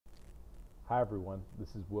Hi everyone, this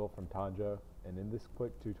is Will from Tanjo, and in this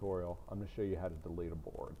quick tutorial I'm going to show you how to delete a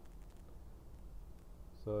board.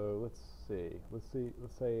 So let's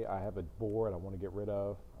say I have a board I want to get rid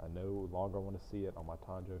of. I no longer want to see it on my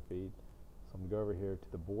Tanjo feed. So I'm going to go over here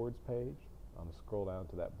to the boards page. I'm going to scroll down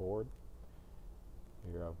to that board.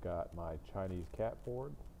 Here I've got my Chinese cat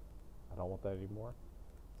board. I don't want that anymore.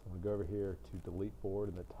 So I'm going to go over here to delete board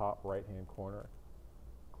in the top right hand corner.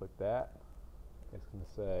 Click that. It's going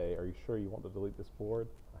to say, are you sure you want to delete this board?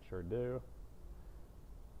 I sure do.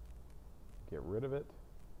 Get rid of it,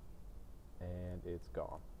 and it's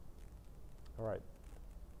gone. Alright,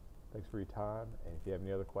 thanks for your time, and if you have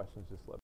any other questions, just let me know.